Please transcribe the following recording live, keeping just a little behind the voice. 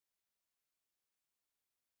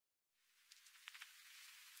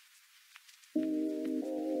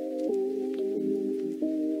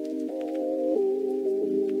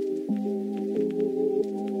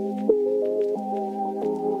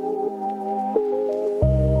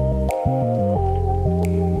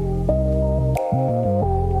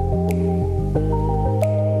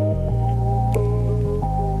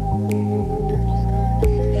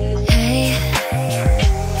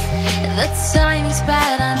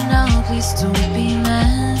Please don't be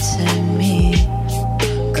mad at me.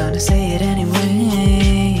 Gonna say it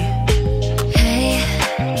anyway. Hey,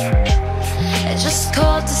 I just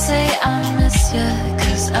called to say I miss ya,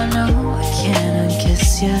 'cause I know I can't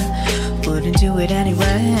unkiss ya. Wouldn't do it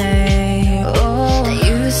anyway. Oh, I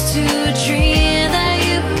used to dream that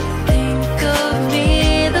you would think of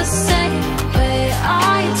me the same way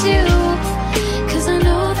I do, 'cause I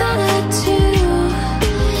know that I do.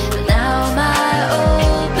 But now my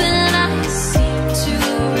open eyes seem to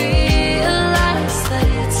realize that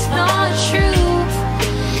it's not true.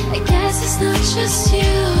 I guess it's not just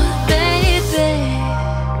you, baby.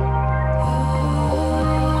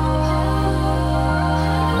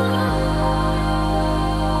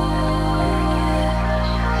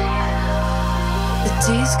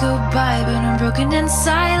 Days go by, but I'm broken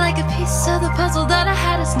inside, like a piece of the puzzle that I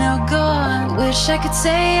had is now gone. Wish I could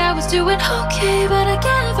say I was doing okay, but I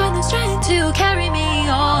can't find the strength to carry me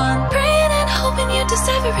on. Praying and hoping you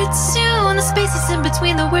decipher it soon, the spaces in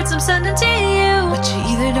between the words I'm sending to you. But you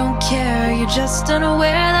either don't care or you're just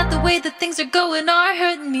unaware that the way that things are going are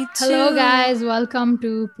hurting me too. Hello guys, welcome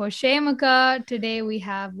to Poshemuka. Today we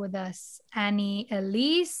have with us Annie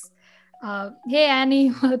Elise. Hey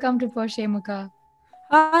Annie, welcome to Poshemuka.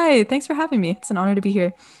 Hi, thanks for having me. It's an honor to be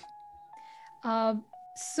here.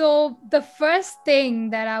 So the first thing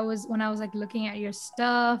that when I was like looking at your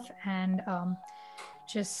stuff and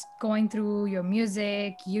just going through your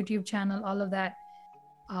music, YouTube channel, all of that,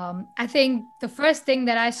 I think the first thing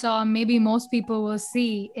that I saw, maybe most people will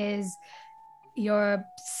see, is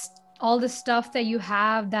all the stuff that you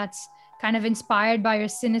have that's kind of inspired by your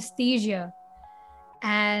synesthesia.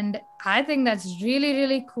 And I think that's really,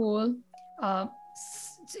 really cool.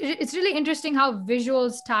 It's really interesting how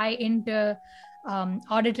visuals tie into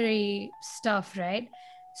auditory stuff, right?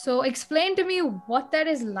 So explain to me what that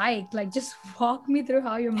is like. Like, just walk me through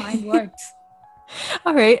how your mind works.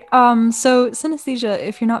 All right. So synesthesia,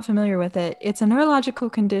 if you're not familiar with it, it's a neurological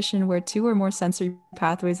condition where two or more sensory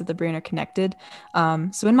pathways of the brain are connected.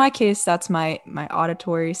 So in my case, that's my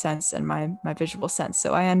auditory sense and my visual sense.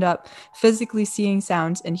 So I end up physically seeing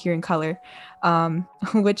sound and hearing color,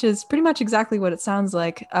 which is pretty much exactly what it sounds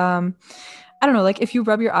like. I don't know, like if you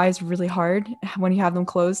rub your eyes really hard when you have them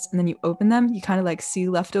closed and then you open them, you kind of like see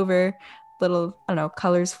leftover little, I don't know,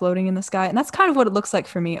 colors floating in the sky. And that's kind of what it looks like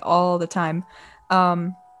for me all the time. Yeah,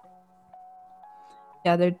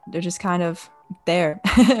 they're just kind of there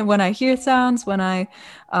when I hear sounds, when I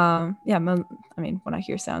hear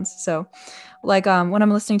sounds. So like when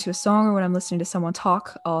I'm listening to a song or when I'm listening to someone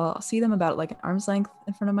talk, I'll see them about like an arm's length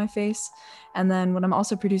in front of my face. And then when I'm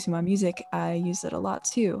also producing my music, I use it a lot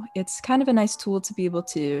too. It's kind of a nice tool to be able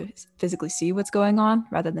to physically see what's going on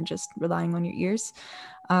rather than just relying on your ears.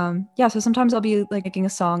 So sometimes I'll be like making a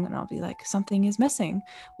song and I'll be like, something is missing.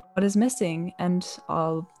 What is missing? And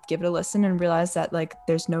I'll give it a listen and realize that like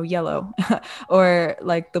there's no yellow or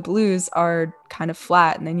like the blues are kind of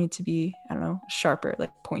flat and they need to be, I don't know, sharper,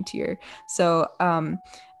 like pointier. So and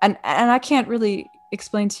I can't really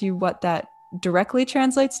explain to you what that directly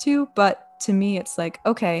translates to, but to me it's like,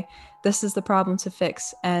 okay, this is the problem to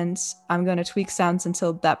fix, and I'm going to tweak sounds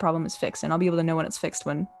until that problem is fixed, and I'll be able to know when it's fixed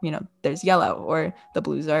when, you know, there's yellow or the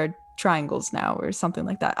blues are triangles now or something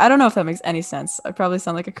like that. I don't know if that makes any sense. I probably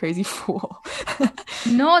sound like a crazy fool.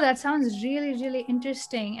 No, that sounds really, really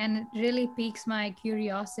interesting, and it really piques my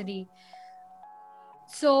curiosity.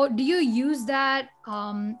 So do you use that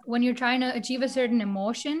when you're trying to achieve a certain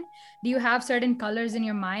emotion? Do you have certain colors in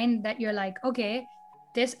your mind that you're like, okay,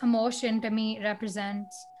 this emotion to me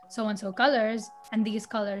represents so-and-so colors, and these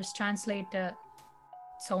colors translate to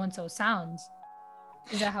so-and-so sounds?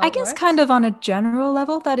 Is that how I guess kind of on a general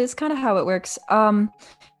level, that is kind of how it works.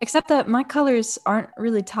 Except that my colors aren't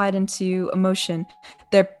really tied into emotion.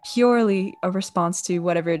 They're purely a response to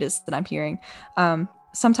whatever it is that I'm hearing.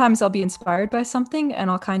 Sometimes I'll be inspired by something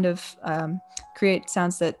and I'll kind of create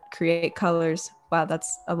sounds that create colors. Wow,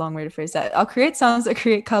 that's a long way to phrase that. I'll create sounds that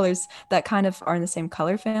create colors that kind of are in the same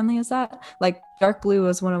color family as that. Like dark blue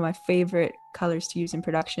is one of my favorite colors to use in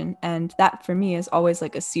production, and that for me is always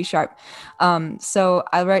like a C sharp. So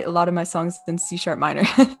I write a lot of my songs in C sharp minor.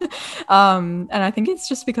 And I think it's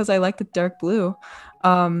just because I like the dark blue.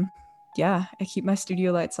 Yeah, I keep my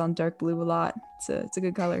studio lights on dark blue a lot. It's a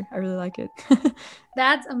good color. I really like it.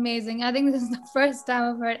 That's amazing. I think this is the first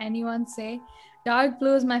time I've heard anyone say dark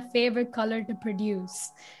blue is my favorite color to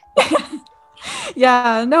produce.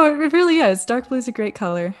 Yeah, no, it really is. Dark blue is a great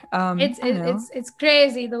color. It's I don't know. it's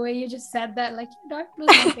crazy the way you just said that. Like dark blue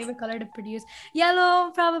is my favorite color to produce.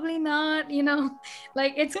 Yellow, probably not.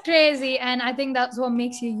 Like it's crazy, and I think that's what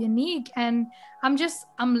makes you unique. And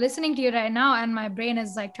I'm listening to you right now, and my brain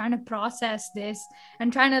is like trying to process this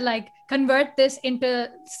and trying to like convert this into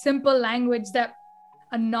simple language that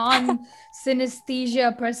a non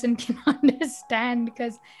synesthesia person can understand,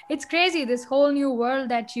 because it's crazy, this whole new world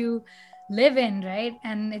that you live in, right?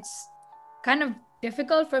 And it's kind of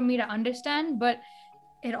difficult for me to understand, but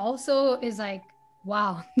it also is like,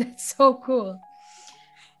 wow, that's so cool.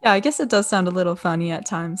 Yeah, I guess it does sound a little funny at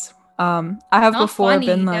times. I have Not before funny,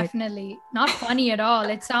 been like, definitely not funny at all.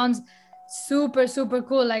 It sounds super super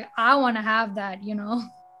cool. Like I want to have that. yeah,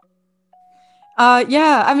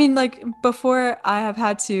 I mean, like before I have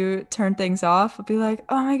had to turn things off, I'll be like,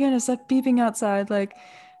 oh my goodness, that beeping outside, like,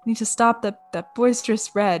 I need to stop that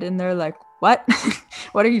boisterous red. And they're like, what?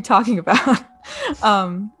 What are you talking about?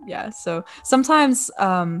 Yeah, so sometimes,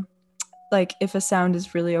 like if a sound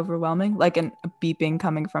is really overwhelming, like a beeping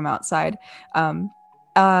coming from outside, um,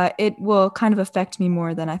 it will kind of affect me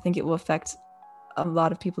more than I think it will affect a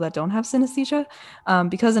lot of people that don't have synesthesia,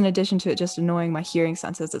 because in addition to it just annoying my hearing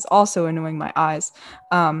senses, it's also annoying my eyes.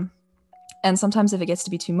 Um, and sometimes if it gets to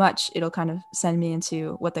be too much, it'll kind of send me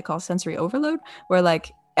into what they call sensory overload, where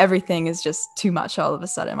like everything is just too much all of a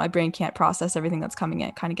sudden. My brain can't process everything that's coming in.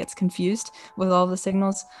 It kind of gets confused with all the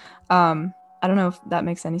signals. I don't know if that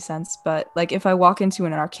makes any sense, but like if I walk into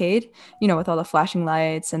an arcade, with all the flashing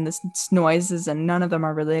lights and the noises, and none of them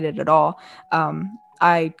are related at all,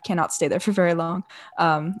 I cannot stay there for very long.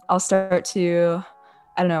 I'll start to,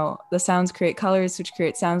 I don't know, the sounds create colors, which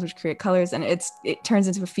create sounds, which create colors, and it turns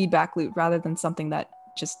into a feedback loop rather than something that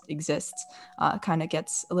just exists. Kind of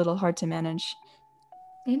gets a little hard to manage.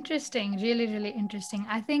 Interesting, really really interesting.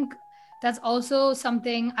 I think that's also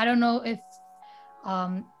something, I don't know if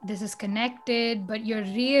this is connected, but your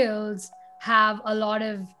reels have a lot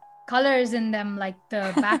of colors in them, like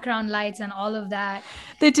the background lights and all of that.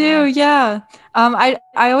 They do, And yeah. I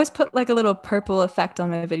always put like a little purple effect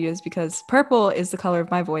on my videos because purple is the color of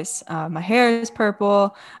my voice. My hair is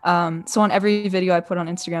purple. So on every video I put on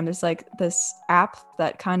Instagram, there's like this app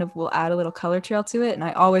that kind of will add a little color trail to it, and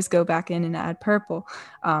I always go back in and add purple,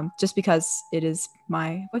 just because it is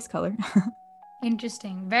my voice color.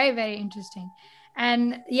 interesting, very very interesting.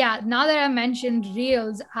 And yeah, now that I mentioned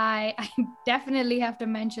reels, I definitely have to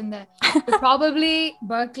mention that you're probably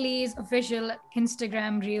Berkeley's official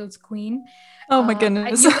Instagram reels queen. Oh my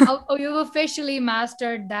goodness. You've officially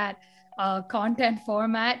mastered that content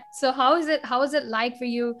format. So how is it like for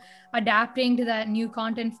you adapting to that new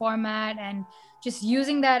content format and just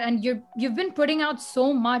using that? And you've been putting out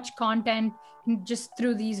so much content just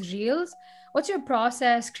through these reels. What's your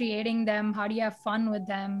process creating them? How do you have fun with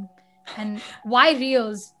them? And why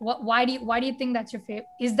reels? Why do you think that's your favorite?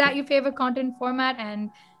 Is that your favorite content format? And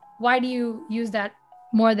why do you use that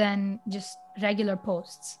more than just regular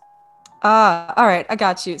posts? All right, I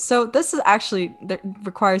got you. So this is actually that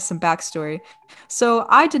requires some backstory. So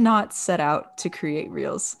I did not set out to create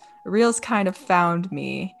Reels. Reels kind of found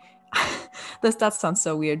me. That sounds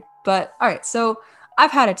so weird, but all right. So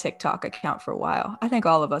I've had a TikTok account for a while. I think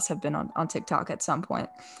all of us have been on TikTok at some point.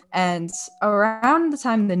 And around the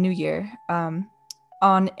time of the new year, on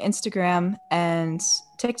Instagram and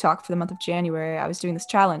TikTok for the month of January, I was doing this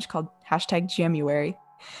challenge called #January,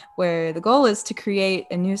 where the goal is to create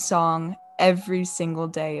a new song every single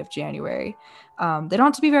day of January. They don't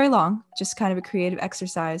have to be very long, just kind of a creative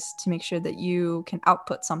exercise to make sure that you can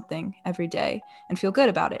output something every day and feel good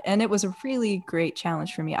about it. And it was a really great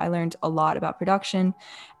challenge for me. I learned a lot about production.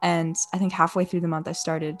 And I think halfway through the month, I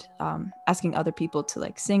started asking other people to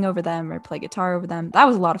like sing over them or play guitar over them. That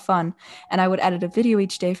was a lot of fun. And I would edit a video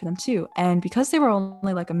each day for them too. And because they were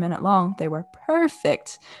only like a minute long, they were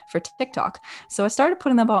perfect for TikTok. So I started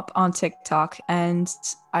putting them up on TikTok, and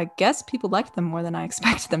I guess people liked them more than I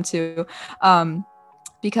expected them to,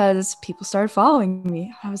 because people started following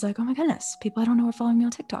me. I was like, oh my goodness, people I don't know are following me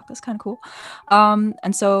on TikTok. That's kind of cool.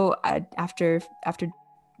 And so after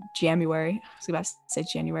January, I was about to say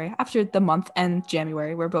January, after the month and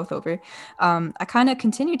January, we're both over. I kind of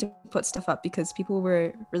continued to put stuff up because people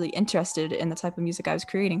were really interested in the type of music I was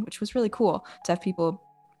creating, which was really cool to have people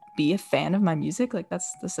be a fan of my music. Like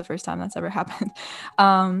that's the first time that's ever happened.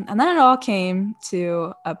 And then it all came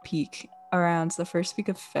to a peak around the first week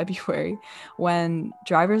of February when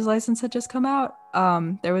driver's license had just come out.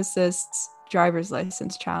 There was this driver's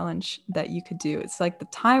license challenge that you could do. It's like the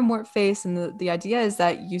time warp face, and the idea is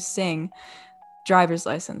that you sing driver's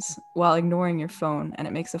license while ignoring your phone, and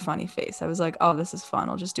it makes a funny face. I was like, oh, this is fun.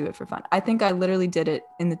 I'll just do it for fun. I think I literally did it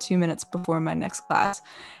in the 2 minutes before my next class.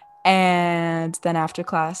 And then after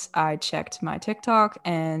class, I checked my TikTok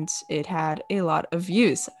and it had a lot of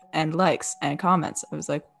views and likes and comments. I was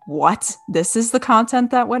like, what? This is the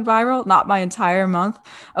content that went viral? Not my entire month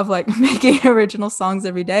of like making original songs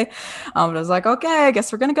every day. But I was like, okay, I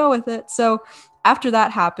guess we're going to go with it. So after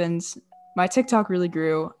that happened, my TikTok really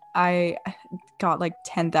grew. I got like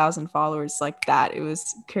 10,000 followers like that. It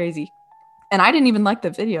was crazy. And I didn't even like the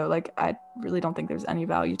video. Like, I really don't think there's any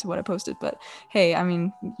value to what I posted. But hey, I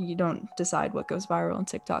mean, you don't decide what goes viral on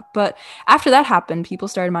TikTok. But after that happened, people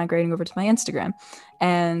started migrating over to my Instagram.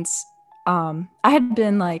 And I had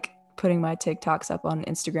been like putting my TikToks up on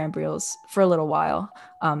Instagram Reels for a little while,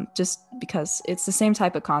 just because it's the same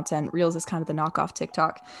type of content. Reels is kind of the knockoff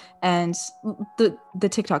TikTok. And the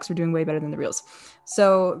TikToks were doing way better than the Reels.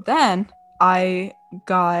 So then I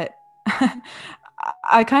got...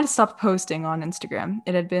 I kind of stopped posting on Instagram.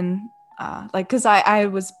 It had been because I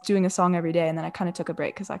was doing a song every day, and then I kind of took a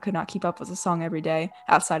break because I could not keep up with a song every day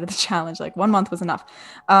outside of the challenge. Like 1 month was enough.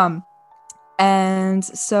 And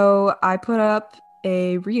so I put up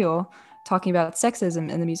a reel talking about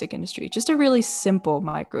sexism in the music industry, just a really simple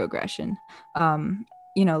microaggression.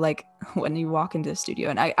 Like when you walk into a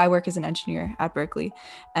studio, and I work as an engineer at Berklee,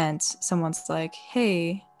 and someone's like,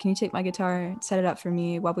 hey, can you take my guitar, set it up for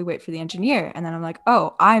me while we wait for the engineer? And then I'm like,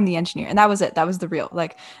 oh, I'm the engineer. And that was it. That was the reel.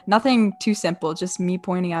 Like nothing too simple, just me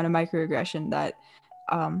pointing out a microaggression that,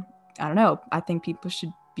 I don't know, I think people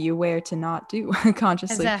should be aware to not do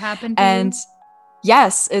consciously. Has that happened to And you?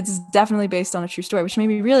 yes, it's definitely based on a true story, which made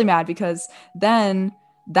me really mad because then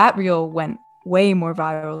that reel went way more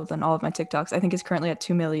viral than all of my TikToks. I think it's currently at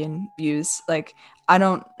 2 million views. Like, I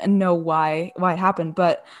don't know why it happened,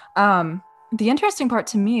 but the interesting part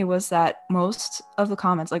to me was that most of the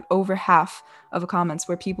comments, like over half of the comments,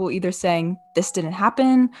 were people either saying this didn't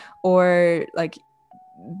happen or like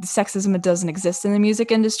sexism, it doesn't exist in the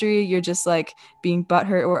music industry. You're just like being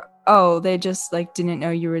butthurt, or oh, they just like didn't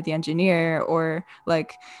know you were the engineer, or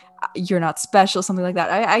like you're not special, something like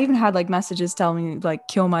that. I even had like messages telling me like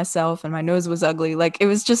kill myself and my nose was ugly. Like it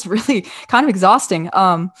was just really kind of exhausting.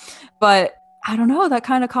 But I don't know, that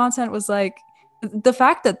kind of content was like the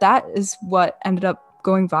fact that is what ended up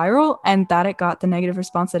going viral, and that it got the negative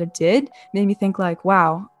response that it did made me think like,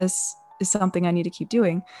 wow, this is something I need to keep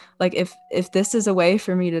doing. Like if this is a way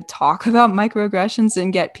for me to talk about microaggressions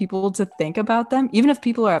and get people to think about them, even if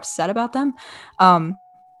people are upset about them,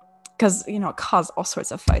 because it caused all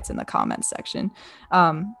sorts of fights in the comments section.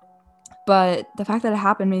 But the fact that it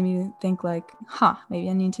happened made me think like, maybe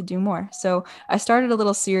I need to do more. So I started a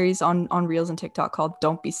little series on Reels and TikTok called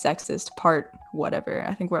Don't Be Sexist, part whatever.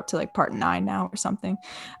 I think we're up to like part 9 now or something.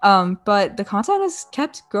 But the content has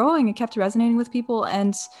kept growing and kept resonating with people.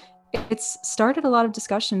 And it's started a lot of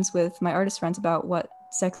discussions with my artist friends about what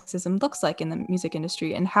sexism looks like in the music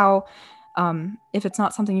industry and how if it's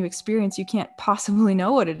not something you experience, you can't possibly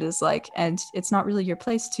know what it is like. And it's not really your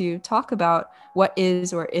place to talk about what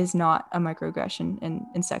is or is not a microaggression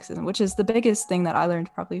in sexism, which is the biggest thing that I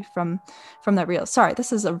learned probably from that reel. Sorry,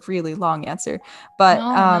 this is a really long answer, but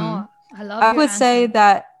No, I love I your would answer. say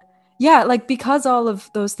that, yeah, like because all of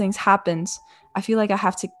those things happened, I feel like I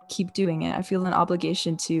have to keep doing it. I feel an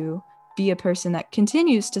obligation to be a person that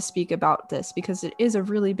continues to speak about this because it is a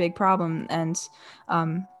really big problem. And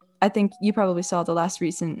I think you probably saw the last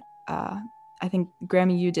recent, I think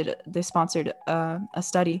Grammy U they sponsored a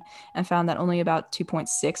study and found that only about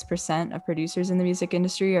 2.6% of producers in the music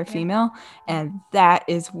industry are female. And that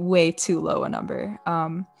is way too low a number.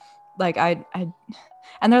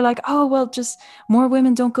 And they're like, oh, well, just more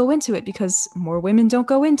women don't go into it because more women don't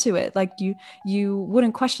go into it. Like you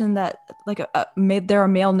wouldn't question that, like there are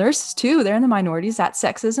male nurses too. They're in the minorities. That's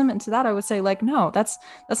sexism. And to that, I would say like, no, that's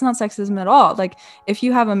not sexism at all. Like if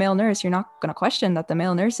you have a male nurse, you're not going to question that the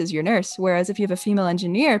male nurse is your nurse. Whereas if you have a female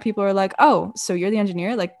engineer, people are like, oh, so you're the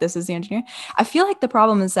engineer? Like this is the engineer. I feel like the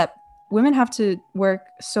problem is that women have to work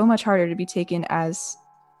so much harder to be taken as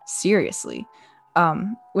seriously,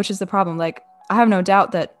 which is the problem. Like, I have no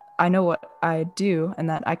doubt that I know what I do and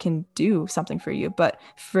that I can do something for you, but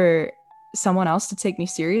for someone else to take me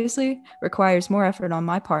seriously requires more effort on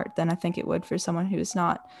my part than I think it would for someone who's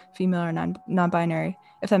not female or non-binary,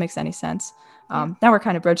 if that makes any sense. Now we're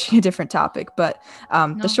kind of broaching a different topic, but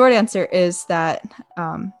the short answer is that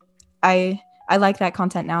I I like that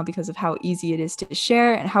content now because of how easy it is to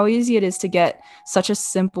share and how easy it is to get such a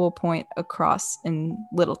simple point across in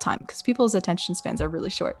little time, because people's attention spans are really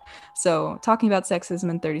short. So talking about sexism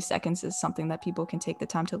in 30 seconds is something that people can take the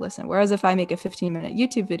time to listen. Whereas if I make a 15-minute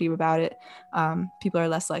YouTube video about it, people are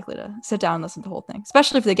less likely to sit down and listen to the whole thing,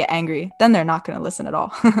 especially if they get angry. Then they're not going to listen at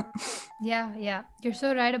all. Yeah, you're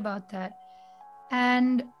so right about that.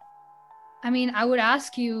 And I mean, I would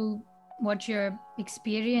ask you what your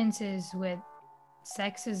experience is with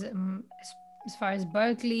sexism as far as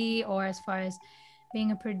Berklee or as far as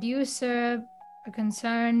being a producer are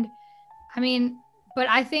concerned. I mean, but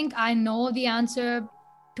I think I know the answer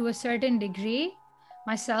to a certain degree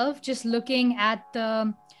myself, just looking at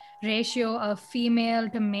the ratio of female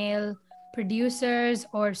to male producers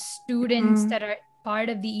or students that are part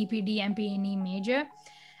of the EPD MPNE major.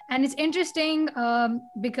 And it's interesting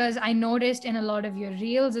because I noticed in a lot of your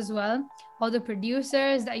reels as well, all the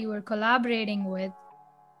producers that you were collaborating with,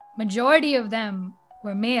 majority of them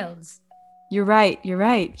were males. You're right.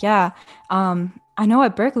 Yeah. I know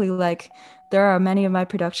at Berklee, like, there are many of my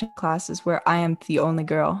production classes where I am the only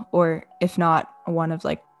girl, or if not one of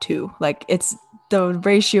like two. Like, it's the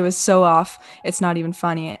ratio is so off, it's not even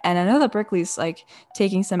funny. And I know that Berklee's like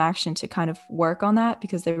taking some action to kind of work on that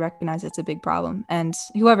because they recognize it's a big problem. And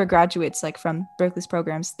whoever graduates like from Berklee's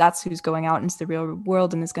programs, that's who's going out into the real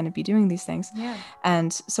world and is going to be doing these things. Yeah.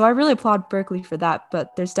 And so I really applaud Berklee for that,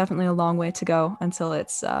 but there's definitely a long way to go until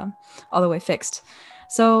it's all the way fixed.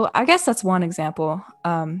 So I guess that's one example.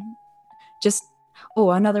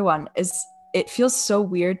 Another one is, it feels so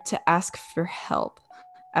weird to ask for help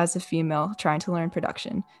as a female trying to learn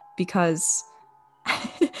production, because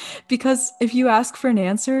if you ask for an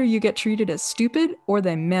answer, you get treated as stupid, or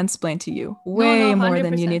they mansplain to you way more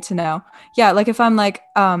than you need to know. Yeah, like if I'm like,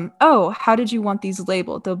 oh, how did you want these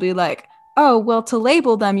labeled? They'll be like, oh, well, to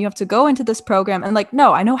label them, you have to go into this program. And like,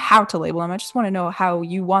 no, I know how to label them. I just want to know how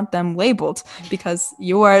you want them labeled, because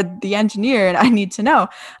you are the engineer and I need to know.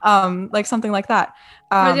 Like something like that.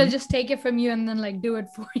 Or they'll just take it from you and then like do it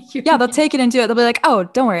for you. Yeah, they'll take it and do it. They'll be like, oh,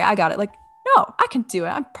 don't worry, I got it. Like, no, I can do it.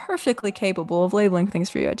 I'm perfectly capable of labeling things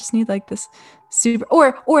for you. I just need like this super,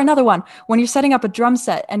 or another one, when you're setting up a drum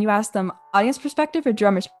set and you ask them audience perspective or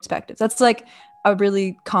drummer's perspective. That's like a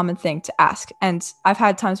really common thing to ask. And I've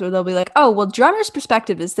had times where they'll be like, oh, well, drummer's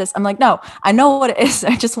perspective is this. I'm like, no, I know what it is.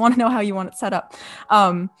 I just want to know how you want it set up.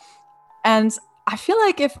 And I feel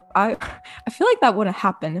like that wouldn't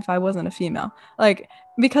happen if I wasn't a female, like,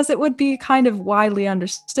 because it would be kind of widely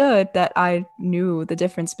understood that I knew the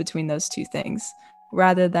difference between those two things,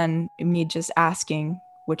 rather than me just asking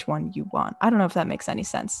which one you want. I don't know if that makes any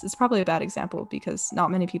sense. It's probably a bad example because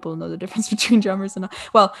not many people know the difference between drummers and,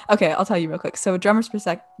 well, okay, I'll tell you real quick. So drummer's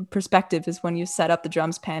perspective is when you set up the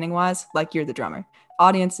drums panning wise, like you're the drummer.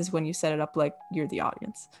 Audience is when you set it up like you're the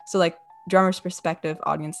audience. So like drummer's perspective,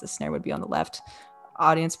 audience, the snare would be on the left.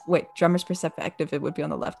 Drummer's perspective, it would be on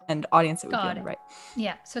the left, and audience, it would be on the right.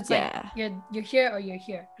 Yeah, so it's like you're here or you're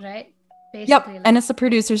here, right? Basically, yep, like, and it's the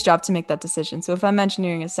producer's job to make that decision. So if I'm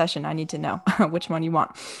engineering a session, I need to know which one you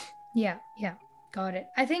want. Yeah, got it.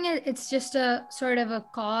 I think it's just a sort of a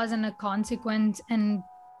cause and a consequence, and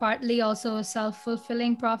partly also a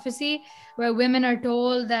self-fulfilling prophecy, where women are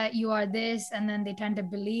told that you are this, and then they tend to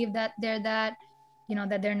believe that they're that,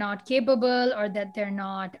 that they're not capable, or that they're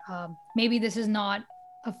not, maybe this is not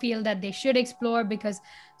a field that they should explore because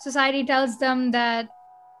society tells them that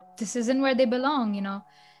this isn't where they belong,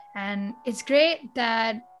 And it's great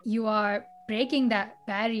that you are breaking that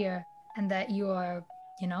barrier, and that you are,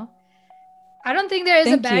 I don't think there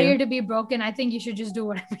is a barrier to be broken. I think you should just do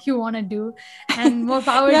whatever you want to do, and more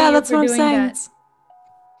power to you for doing that.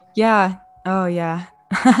 Yeah. Oh yeah.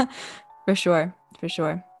 For sure.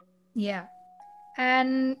 Yeah.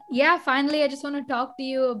 And yeah, finally, I just want to talk to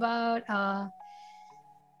you about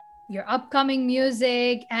your upcoming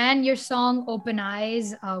music and your song Open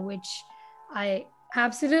Eyes, which I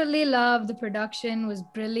absolutely love. The production was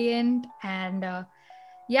brilliant. And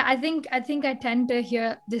I think I tend to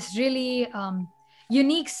hear this really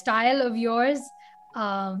unique style of yours.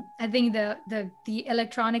 I think the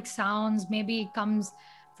electronic sounds maybe comes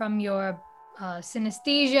from your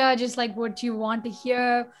synesthesia, just like what you want to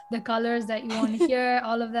hear, the colors that you want to hear,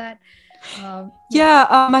 all of that.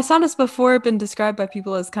 My sound has before been described by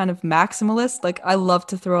people as kind of maximalist. Like, I love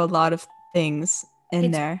to throw a lot of things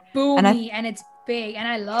in there. Boomy and it's big, and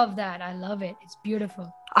I love that. I love it. It's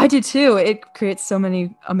beautiful. I do too. It creates so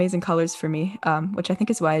many amazing colors for me, which I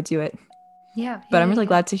think is why I do it. But I'm really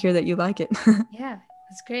glad to hear that you like it. Yeah,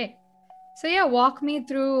 that's great. So walk me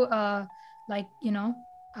through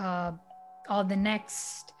all the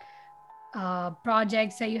next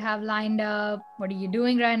projects that you have lined up? What are you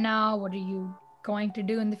doing right now? What are you going to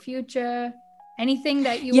do in the future? Anything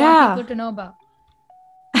that you want Yeah. people to know about?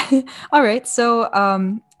 All right. So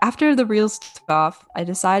after the reels took off, I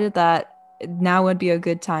decided that now would be a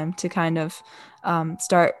good time to kind of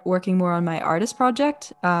start working more on my artist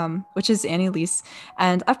project, which is Annalise.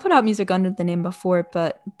 And I've put out music under the name before,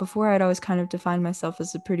 but before I'd always kind of defined myself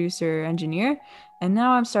as a producer engineer. And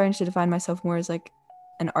now I'm starting to define myself more as like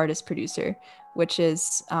an artist producer, which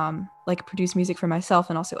is like produce music for myself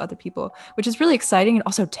and also other people, which is really exciting and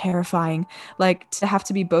also terrifying. Like to have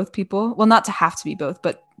to be both people. Well, not to have to be both,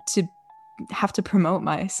 but to have to promote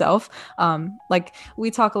myself. Like we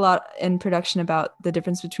talk a lot in production about the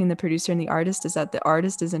difference between the producer and the artist is that the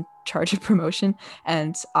artist is in charge of promotion,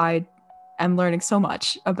 and I am learning so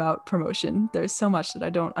much about promotion. There's so much that I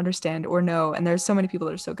don't understand or know, and there's so many people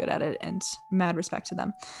that are so good at it, and mad respect to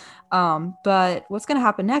them. But what's going to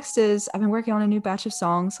happen next is I've been working on a new batch of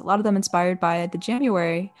songs, a lot of them inspired by the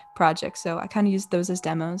January project. So I kind of used those as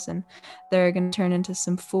demos, and they're going to turn into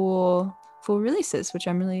some full releases, which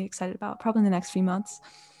I'm really excited about, probably in the next few months.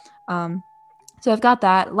 So I've got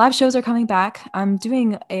that. Live shows are coming back. I'm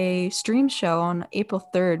doing a stream show on April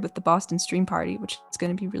 3rd with the Boston Stream Party, which is going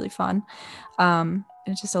to be really fun.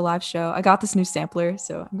 It's just a live show. I got this new sampler,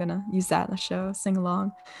 so I'm going to use that in the show, sing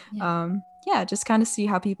along. Yeah, just kind of see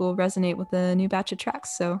how people resonate with the new batch of tracks.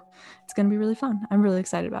 So it's going to be really fun. I'm really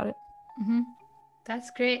excited about it. Mm-hmm. That's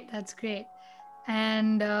great. That's great.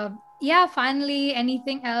 And yeah, finally,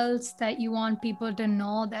 anything else that you want people to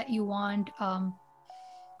know that you want?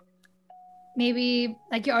 Maybe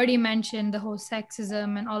like you already mentioned the whole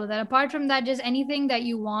sexism and all of that. Apart from that, just anything that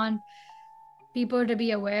you want people to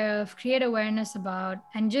be aware of, create awareness about,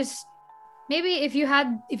 and just maybe if you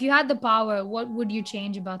had the power, what would you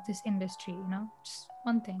change about this industry? Just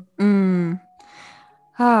one thing.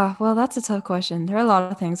 Well, that's a tough question. There are a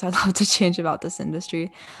lot of things I'd love to change about this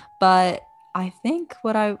industry, but I think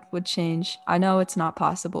what I would change, I know it's not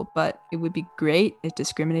possible, but it would be great if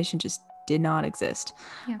discrimination just did not exist.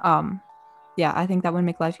 Yeah, I think that would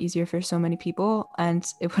make life easier for so many people. And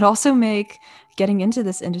it would also make getting into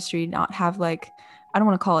this industry not have like, I don't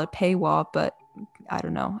want to call it a paywall, but I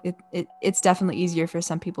don't know. It's definitely easier for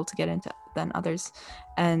some people to get into than others.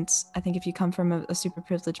 And I think if you come from a super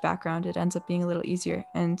privileged background, it ends up being a little easier.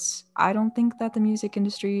 And I don't think that the music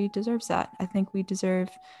industry deserves that. I think we deserve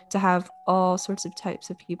to have all sorts of types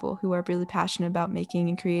of people who are really passionate about making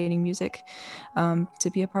and creating music to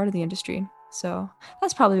be a part of the industry. So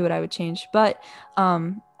that's probably what I would change. But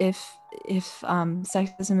if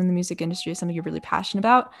sexism in the music industry is something you're really passionate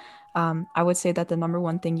about, I would say that the number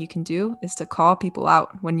one thing you can do is to call people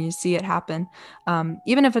out when you see it happen.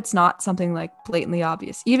 Even if it's not something like blatantly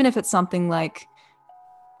obvious, even if it's something like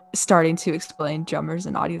starting to explain drummers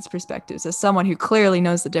and audience perspectives as someone who clearly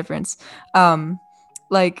knows the difference,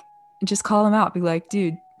 like just call them out, be like,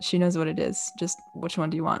 dude, she knows what it is. Just which one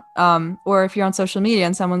do you want? Or if you're on social media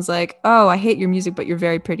and someone's like, oh, I hate your music, but you're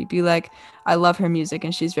very pretty, be like, I love her music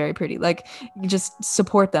and she's very pretty. Like, you just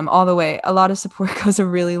support them all the way. A lot of support goes a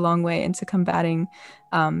really long way into combating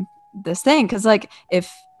this thing. Because like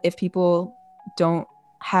if people don't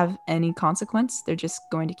have any consequence, they're just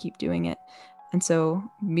going to keep doing it. And so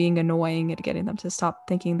being annoying and getting them to stop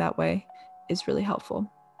thinking that way is really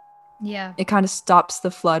helpful. Yeah, it kind of stops the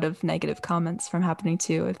flood of negative comments from happening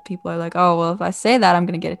too. If people are like, oh, well, if I say that, I'm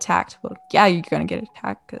going to get attacked. Well, yeah, you're going to get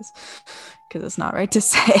attacked because it's not right to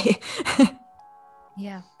say.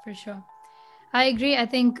 Yeah, for sure. I agree. I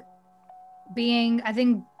think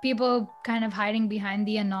people kind of hiding behind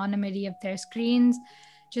the anonymity of their screens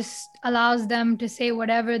just allows them to say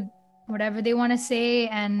whatever they want to say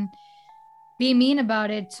and be mean about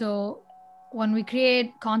it. So when we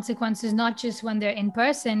create consequences, not just when they're in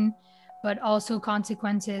person, but also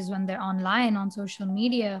consequences when they're online on social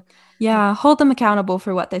media. Yeah, hold them accountable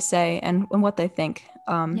for what they say and what they think,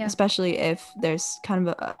 especially if there's kind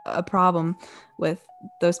of a problem with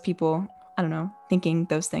those people, I don't know, thinking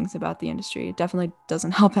those things about the industry. It definitely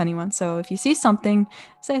doesn't help anyone. So if you see something,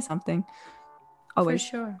 say something. Always.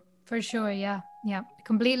 For sure. Yeah.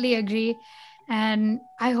 Completely agree. And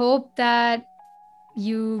I hope that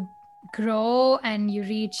you grow and you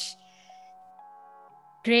reach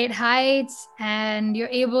great heights and you're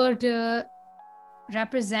able to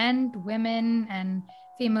represent women and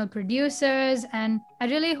female producers. And I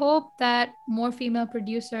really hope that more female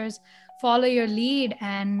producers follow your lead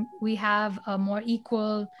and we have a more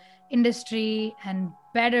equal industry and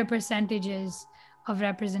better percentages of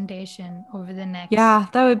representation over the next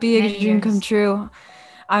that would be a dream years. come true.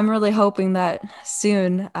 I'm really hoping that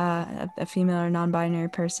soon a female or non-binary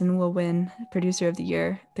person will win Producer of the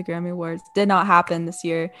Year, the Grammy Awards. Did not happen this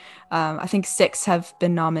year. I think 6 have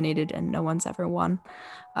been nominated and no one's ever won.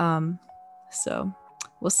 So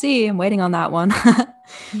we'll see. I'm waiting on that one.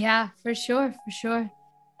 Yeah, for sure, for sure.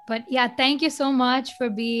 But yeah, thank you so much for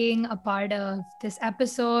being a part of this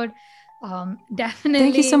episode. Definitely.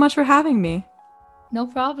 Thank you so much for having me. No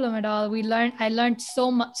problem at all. I learned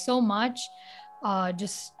so much,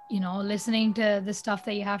 just, listening to the stuff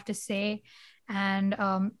that you have to say. And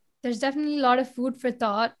there's definitely a lot of food for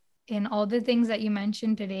thought in all the things that you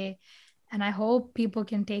mentioned today. And I hope people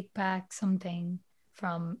can take back something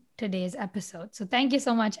from today's episode. So thank you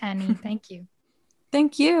so much, Annie. Thank you.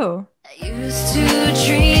 Thank you. I used to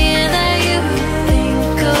dream that you would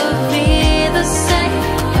think of me the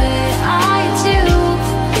same way I do,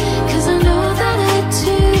 'cause I know that I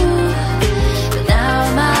do. But now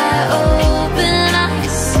my open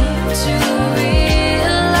eyes seem to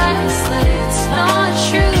realize that it's not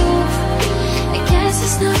true. I guess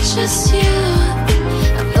it's not just you.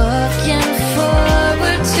 I'm looking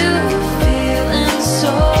forward to feeling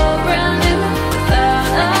so brand new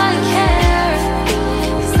without a care,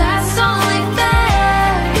 'cause that's only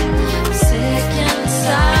fair. I'm sick and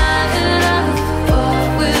tired of what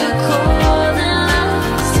we're calling love.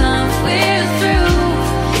 This time we're through.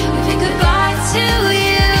 Waving goodbye to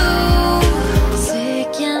you.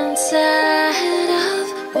 Sick and tired of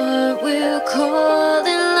what we're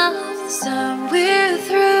calling love. This time we're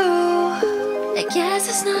through. I guess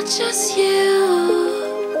it's not just you.